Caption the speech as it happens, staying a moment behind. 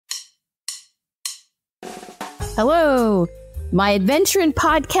Hello. My adventure in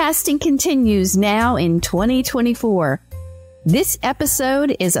podcasting continues now in 2024. This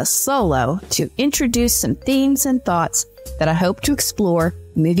episode is a solo to introduce some themes and thoughts that I hope to explore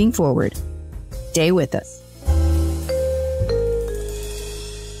moving forward. Stay with us.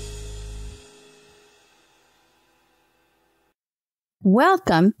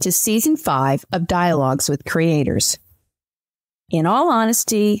 Welcome to Season 5 of Dialogues with Creators. In all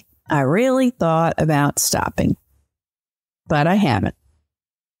honesty, I really thought about stopping, but I haven't.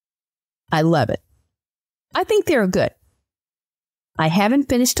 I love it. I think they're good. I haven't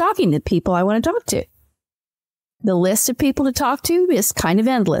finished talking to people I want to talk to. The list of people to talk to is kind of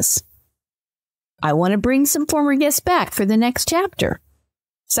endless. I want to bring some former guests back for the next chapter.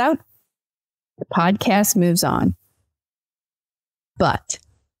 So, the podcast moves on. But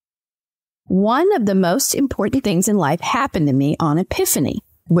one of the most important things in life happened to me on Epiphany,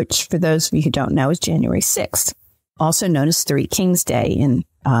 which for those of you who don't know is January 6th, also known as Three Kings Day in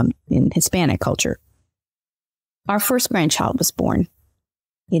Hispanic culture. Our first grandchild was born.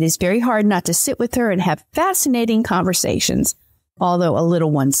 It is very hard not to sit with her and have fascinating conversations, although a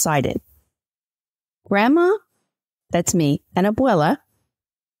little one-sided. Grandma, that's me, and Abuela,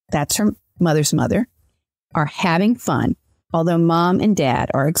 that's her mother's mother, are having fun, although Mom and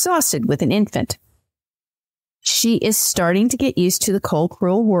Dad are exhausted with an infant. She is starting to get used to the cold,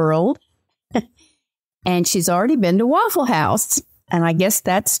 cruel world, and she's already been to Waffle House, and I guess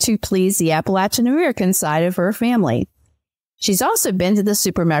that's to please the Appalachian American side of her family. She's also been to the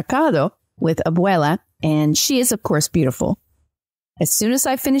supermercado with Abuela, and she is, of course, beautiful. As soon as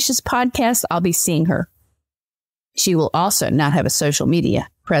I finish this podcast, I'll be seeing her. She will also not have a social media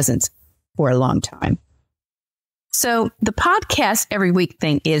presence for a long time. So the podcast every week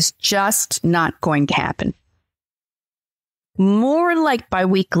thing is just not going to happen. More like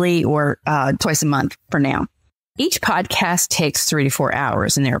bi-weekly or twice a month for now. Each podcast takes 3 to 4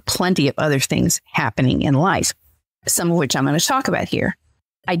 hours, and there are plenty of other things happening in life, some of which I'm going to talk about here.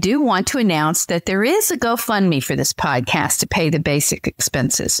 I do want to announce that there is a GoFundMe for this podcast to pay the basic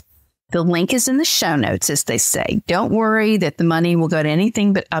expenses. The link is in the show notes, as they say. Don't worry that the money will go to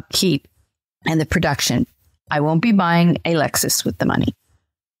anything but upkeep and the production. I won't be buying a Lexus with the money.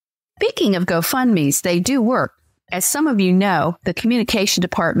 Speaking of GoFundMes, they do work. As some of you know, the communication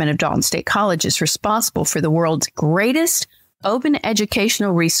department of Dalton State College is responsible for the world's greatest open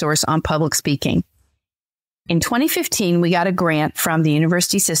educational resource on public speaking. In 2015, we got a grant from the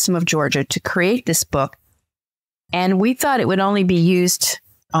University System of Georgia to create this book, and we thought it would only be used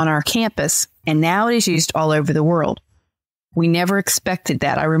on our campus, and now it is used all over the world. We never expected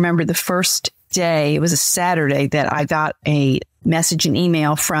that. I remember the first day, it was a Saturday, that I got a message and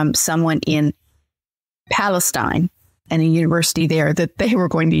email from someone in Palestine and a university there that they were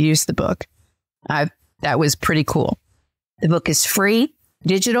going to use the book. That was pretty cool. The book is free,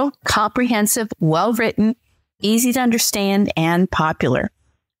 digital, comprehensive, well-written, easy to understand, and popular.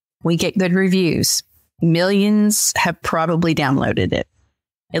 We get good reviews. Millions have probably downloaded it.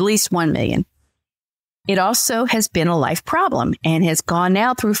 At least 1 million. It also has been a life problem and has gone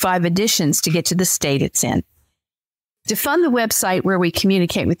now through 5 editions to get to the state it's in. To fund the website where we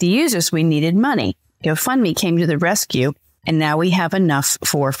communicate with the users, we needed money. GoFundMe came to the rescue, and now we have enough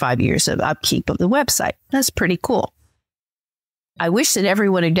for 5 years of upkeep of the website. That's pretty cool. I wish that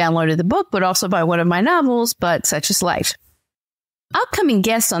everyone who downloaded the book would also buy one of my novels, but such is life. Upcoming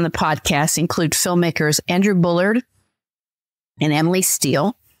guests on the podcast include filmmakers Andrew Bullard and Emily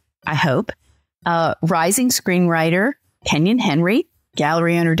Steele, I hope, rising screenwriter Kenyon Henry,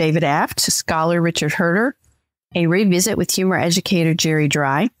 gallery owner David Aft, scholar Richard Herter, a revisit with humor educator Jerry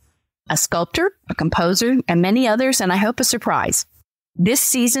Dry, a sculptor, a composer, and many others, and I hope a surprise. This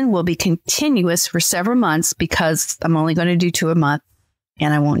season will be continuous for several months because I'm only going to do 2 a month,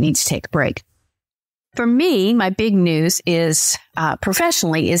 and I won't need to take a break. For me, my big news is,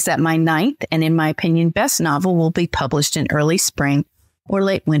 professionally, is that my 9th and, in my opinion, best novel will be published in early spring or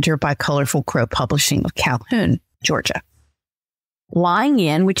late winter by Colorful Crow Publishing of Calhoun, Georgia. Lying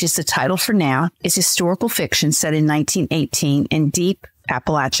In, which is the title for now, is historical fiction set in 1918 in deep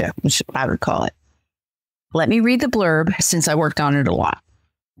Appalachia, which I would call it. Let me read the blurb since I worked on it a lot.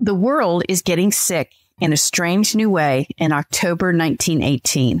 The world is getting sick in a strange new way in October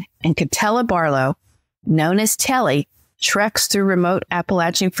 1918, and Catella Barlow, known as Telly, treks through remote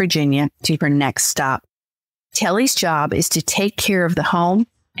Appalachian Virginia to her next stop. Telly's job is to take care of the home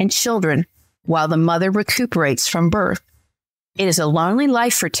and children while the mother recuperates from birth. It is a lonely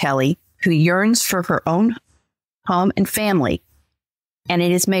life for Telly, who yearns for her own home and family, and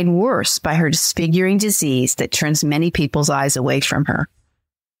it is made worse by her disfiguring disease that turns many people's eyes away from her.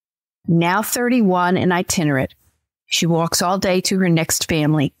 Now 31 and itinerant, She walks all day to her next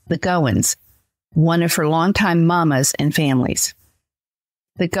family, the Goins, one of her longtime mamas and families.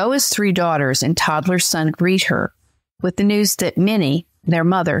 The Goins' 3 daughters and toddler son greet her with the news that Minnie, their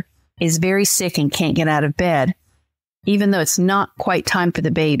mother, is very sick and can't get out of bed, even though it's not quite time for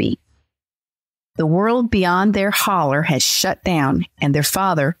the baby. The world beyond their holler has shut down, and their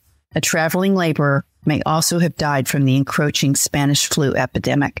father, a traveling laborer, may also have died from the encroaching Spanish flu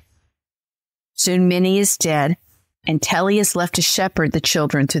epidemic. Soon Minnie is dead, and Telly is left to shepherd the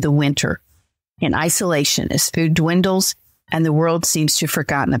children through the winter, in isolation as food dwindles and the world seems to have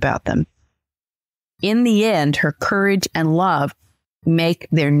forgotten about them. In the end, her courage and love make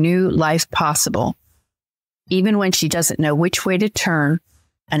their new life possible, even when she doesn't know which way to turn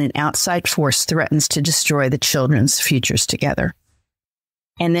and an outside force threatens to destroy the children's futures together.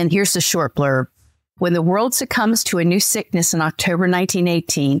 And then here's the short blurb. When the world succumbs to a new sickness in October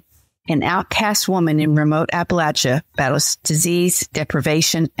 1918, an outcast woman in remote Appalachia battles disease,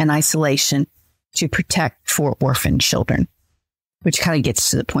 deprivation, and isolation to protect 4 orphan children, which kind of gets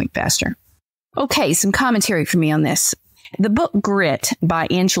to the point faster. Okay, some commentary for me on this. The book Grit by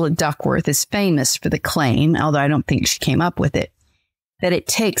Angela Duckworth is famous for the claim, although I don't think she came up with it, that it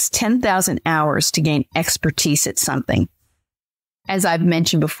takes 10,000 hours to gain expertise at something. As I've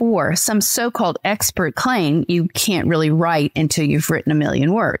mentioned before, some so-called expert claim you can't really write until you've written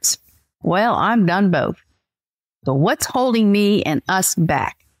 1,000,000 words. Well, I've done both. So what's holding me and us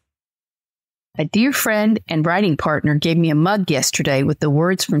back? A dear friend and writing partner gave me a mug yesterday with the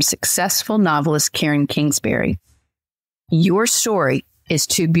words from successful novelist Karen Kingsbury. Your story is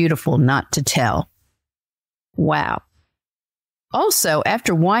too beautiful not to tell. Wow. Also,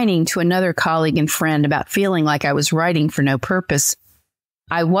 after whining to another colleague and friend about feeling like I was writing for no purpose,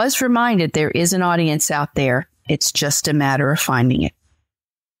 I was reminded there is an audience out there. It's just a matter of finding it.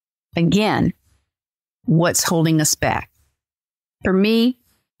 Again, what's holding us back? For me,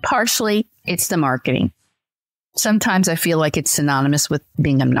 partially, it's the marketing. Sometimes I feel like it's synonymous with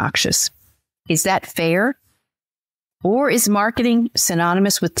being obnoxious. Is that fair? Or is marketing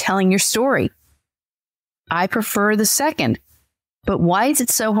synonymous with telling your story? I prefer the second. But why is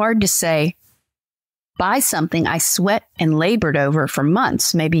it so hard to say, buy something I sweat and labored over for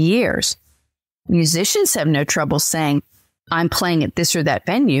months, maybe years? Musicians have no trouble saying, I'm playing at this or that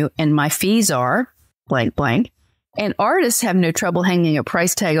venue and my fees are blank, blank. And artists have no trouble hanging a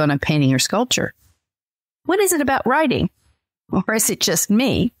price tag on a painting or sculpture. What is it about writing? Or is it just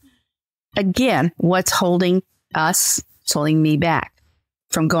me? Again, what's holding us, it's holding me back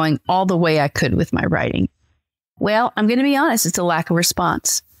from going all the way I could with my writing? Well, I'm going to be honest, it's a lack of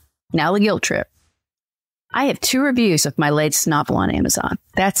response. Now the guilt trip. I have 2 reviews of my latest novel on Amazon.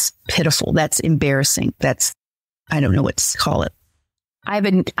 That's pitiful. That's embarrassing. I don't know what to call it.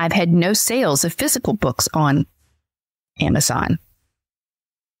 I've had no sales of physical books on Amazon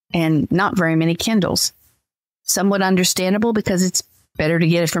and not very many Kindles. Somewhat understandable because it's better to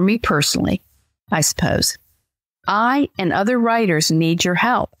get it from me personally, I suppose. I and other writers need your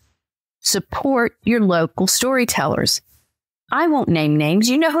help. Support your local storytellers. I won't name names.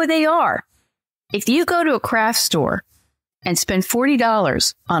 You know who they are. If you go to a craft store and spend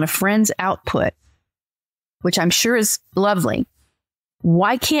 $40 on a friend's output, which I'm sure is lovely,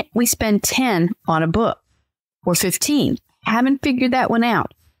 why can't we spend 10 on a book or 15? Haven't figured that one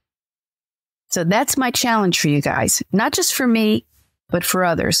out. So that's my challenge for you guys, not just for me, but for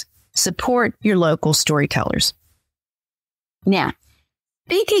others. Support your local storytellers. Now,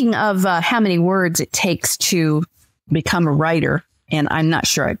 speaking of how many words it takes to become a writer, and I'm not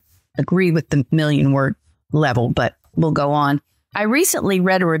sure I agree with the 1,000,000 word level, but we'll go on. I recently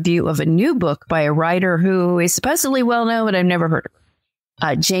read a review of a new book by a writer who is supposedly well known, but I've never heard of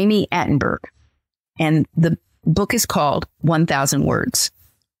her, Jamie Attenberg. And the book is called 1,000 Words.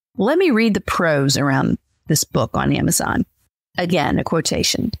 Let me read the prose around this book on Amazon. Again, a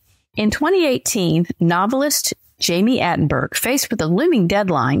quotation. In 2018, novelist Jamie Attenberg, faced with a looming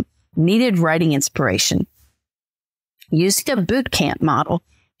deadline, needed writing inspiration. Using a boot camp model,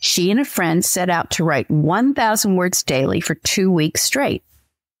 she and a friend set out to write 1,000 words daily for 2 weeks straight.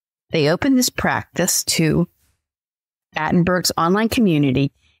 They opened this practice to Attenberg's online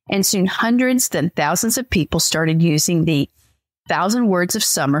community, and soon hundreds then thousands of people started using the 1,000 Words of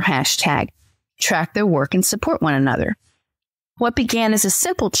Summer hashtag, track their work and support one another. What began as a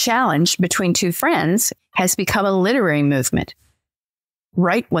simple challenge between 2 friends has become a literary movement.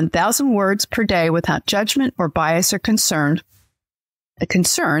 Write 1,000 words per day without judgment or bias or concerns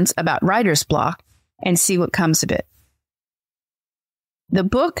about writer's block, and see what comes of it. The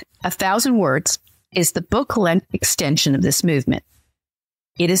book, 1,000 Words, is the book-length extension of this movement.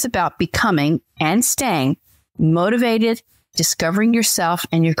 It is about becoming and staying motivated, discovering yourself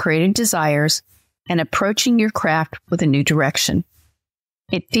and your creative desires, and approaching your craft with a new direction.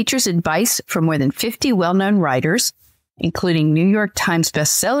 It features advice from more than 50 well-known writers, including New York Times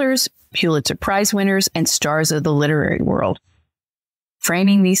bestsellers, Pulitzer Prize winners, and stars of the literary world.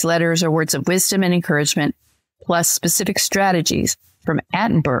 Framing these letters are words of wisdom and encouragement, plus specific strategies from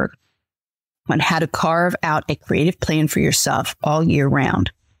Attenberg on how to carve out a creative plan for yourself all year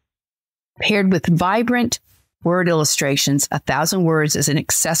round. Paired with vibrant word illustrations, 1,000 Words is an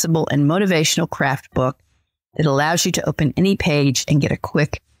accessible and motivational craft book that allows you to open any page and get a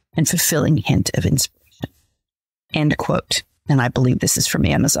quick and fulfilling hint of inspiration. End quote. And I believe this is from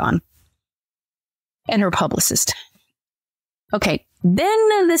Amazon and her publicist. Okay,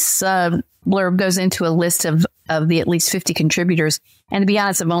 then this blurb goes into a list of the at least 50 contributors. And to be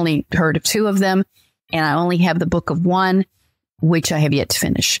honest, I've only heard of 2 of them, and I only have the book of 1, which I have yet to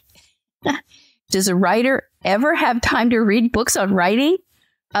finish. Does a writer ever have time to read books on writing?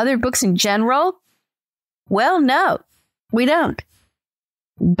 Other books in general? Well, no, we don't.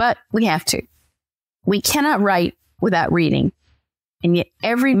 But we have to. We cannot write without reading. And yet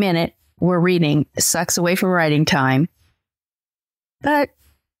every minute we're reading sucks away from writing time. But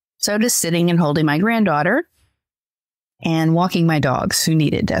so does sitting and holding my granddaughter and walking my dogs who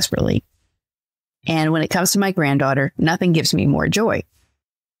need it desperately. And when it comes to my granddaughter, nothing gives me more joy.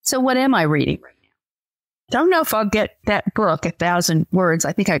 So what am I reading right now? Don't know if I'll get that book, 1,000 Words.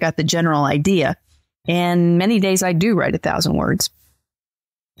 I think I got the general idea. And many days I do write 1,000 words.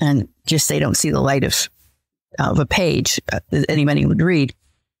 And just they don't see the light of a page that anybody would read.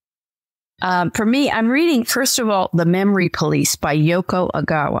 For me, I'm reading, first of all, The Memory Police by Yoko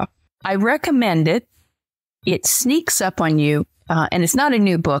Ogawa. I recommend it. It sneaks up on you, and it's not a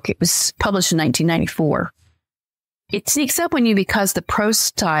new book. It was published in 1994. It sneaks up on you because the prose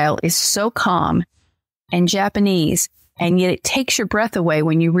style is so calm and Japanese, and yet it takes your breath away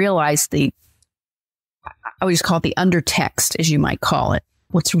when you realize I always call it the undertext, as you might call it,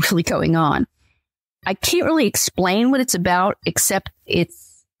 what's really going on. I can't really explain what it's about, except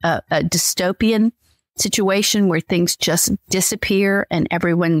it's a dystopian situation where things just disappear and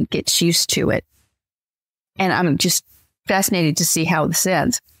everyone gets used to it. And I'm just fascinated to see how this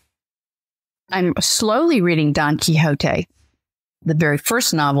ends. I'm slowly reading Don Quixote, the very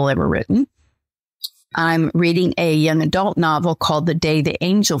first novel ever written. I'm reading a young adult novel called The Day the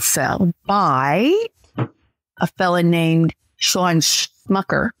Angel Fell by a fella named Sean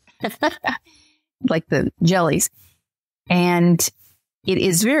Smucker, like the jellies. And it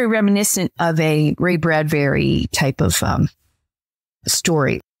is very reminiscent of a Ray Bradbury type of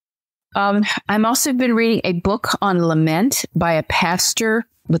story. I'm also been reading a book on lament by a pastor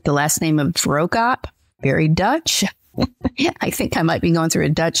with the last name of Vroegop, very Dutch. I think I might be going through a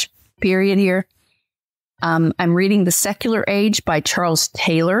Dutch period here. I'm reading The Secular Age by Charles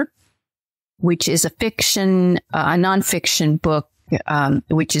Taylor, which is a nonfiction book,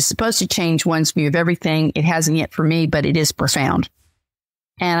 which is supposed to change one's view of everything. It hasn't yet for me, but it is profound.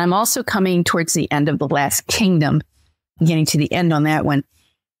 And I'm also coming towards the end of The Last Kingdom, getting to the end on that one.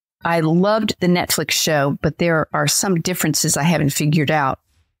 I loved the Netflix show, but there are some differences I haven't figured out,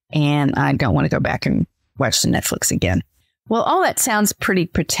 and I don't want to go back and watch the Netflix again. Well, all that sounds pretty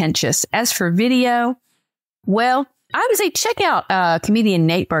pretentious. As for video, well, I would say check out comedian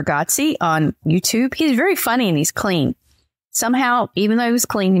Nate Bargatze on YouTube. He's very funny and he's clean. Somehow, even though he was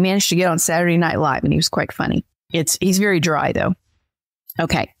clean, he managed to get on Saturday Night Live and he was quite funny. He's very dry, though.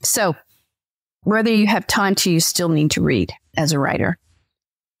 Okay, so whether you have time to, you still need to read as a writer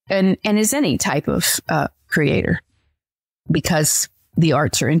and as any type of creator, because the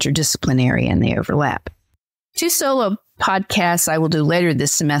arts are interdisciplinary and they overlap. 2 solo podcasts I will do later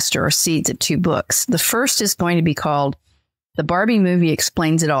this semester are seeds of 2 books. The first is going to be called The Barbie Movie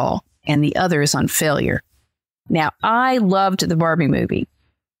Explains It All, and the other is on failure. Now, I loved the Barbie movie.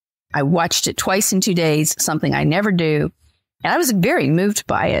 I watched it twice in 2 days, something I never do, and I was very moved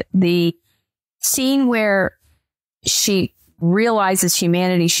by it. The scene where she realizes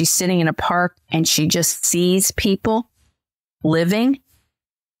humanity, she's sitting in a park and she just sees people living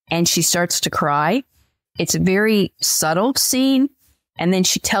and she starts to cry. It's a very subtle scene. And then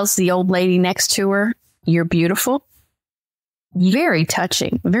she tells the old lady next to her, "You're beautiful." Very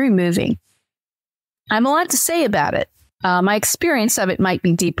touching, very moving. I have a lot to say about it. My experience of it might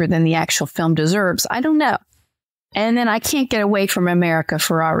be deeper than the actual film deserves. I don't know. And then I can't get away from America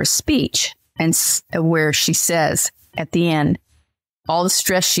Ferrera's speech, and where she says at the end, all the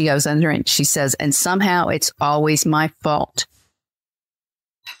stress she goes under, and she says, "And somehow it's always my fault."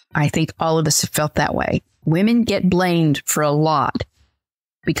 I think all of us have felt that way. Women get blamed for a lot.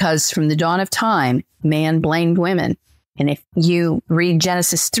 because from the dawn of time, man blamed women. And if you read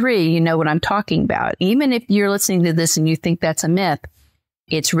Genesis 3, you know what I'm talking about. Even if you're listening to this and you think that's a myth,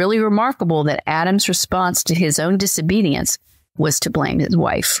 it's really remarkable that Adam's response to his own disobedience was to blame his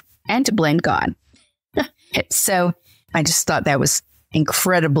wife and to blame God. So I just thought that was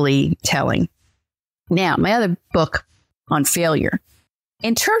incredibly telling. Now, my other book on failure.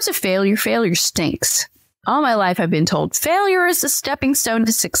 In terms of failure, failure stinks. All my life, I've been told failure is a stepping stone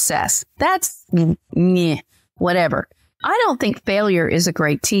to success. That's whatever. I don't think failure is a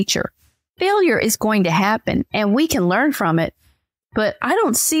great teacher. Failure is going to happen and we can learn from it, but I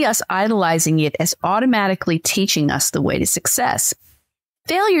don't see us idolizing it as automatically teaching us the way to success.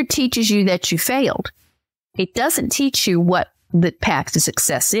 Failure teaches you that you failed. It doesn't teach you what the path to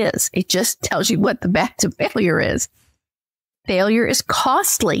success is. It just tells you what the path to failure is. Failure is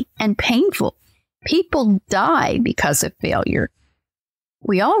costly and painful. People die because of failure.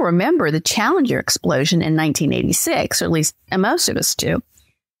 We all remember the Challenger explosion in 1986, or at least most of us do.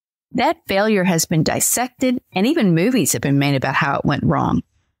 That failure has been dissected, and even movies have been made about how it went wrong.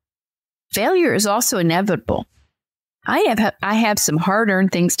 Failure is also inevitable. I have some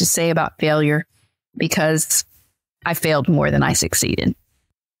hard-earned things to say about failure because I failed more than I succeeded.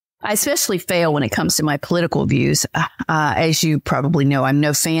 I especially fail when it comes to my political views. As you probably know, I'm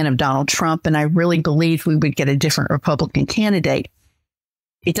no fan of Donald Trump, and I really believed we would get a different Republican candidate.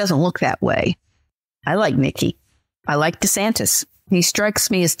 It doesn't look that way. I like Nikki. I like DeSantis. He strikes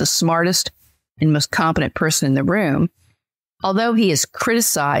me as the smartest and most competent person in the room, although he is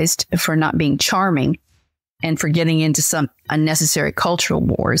criticized for not being charming and for getting into some unnecessary cultural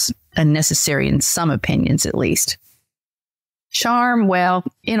wars, unnecessary in some opinions at least. Charm, well,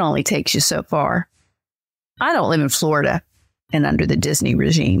 it only takes you so far. I don't live in Florida and under the Disney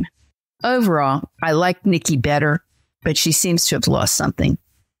regime. Overall, I like Nikki better, but she seems to have lost something.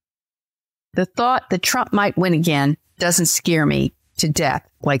 The thought that Trump might win again doesn't scare me to death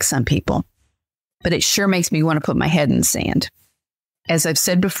like some people, but it sure makes me want to put my head in the sand. As I've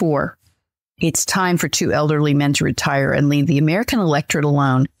said before, it's time for two elderly men to retire and leave the American electorate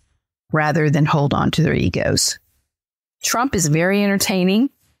alone rather than hold on to their egos. Trump is very entertaining.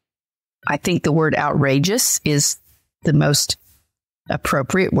 I think the word outrageous is the most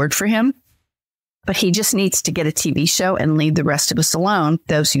appropriate word for him. But he just needs to get a TV show and leave the rest of us alone,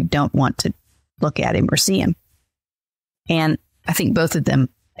 those who don't want to look at him or see him. And I think both of them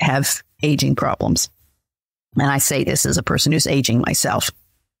have aging problems. And I say this as a person who's aging myself.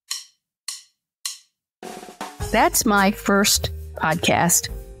 That's my first podcast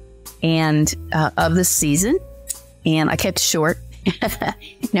and of the season. And I kept it short.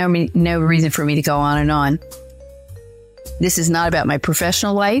 No reason for me to go on and on. This is not about my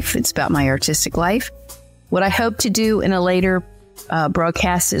professional life. It's about my artistic life. What I hope to do in a later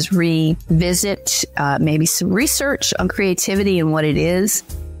broadcast is revisit maybe some research on creativity and what it is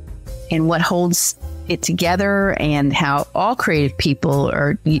and what holds it together and how all creative people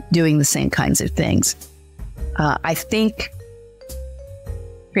are doing the same kinds of things. I think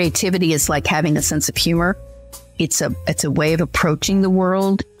creativity is like having a sense of humor. It's a way of approaching the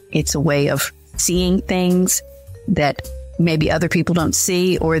world. It's a way of seeing things that maybe other people don't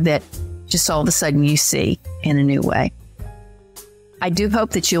see or that just all of a sudden you see in a new way. I do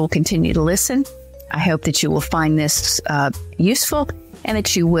hope that you will continue to listen. I hope that you will find this useful and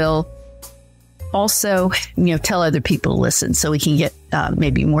that you will also, tell other people to listen so we can get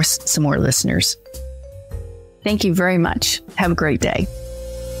maybe some more listeners. Thank you very much. Have a great day.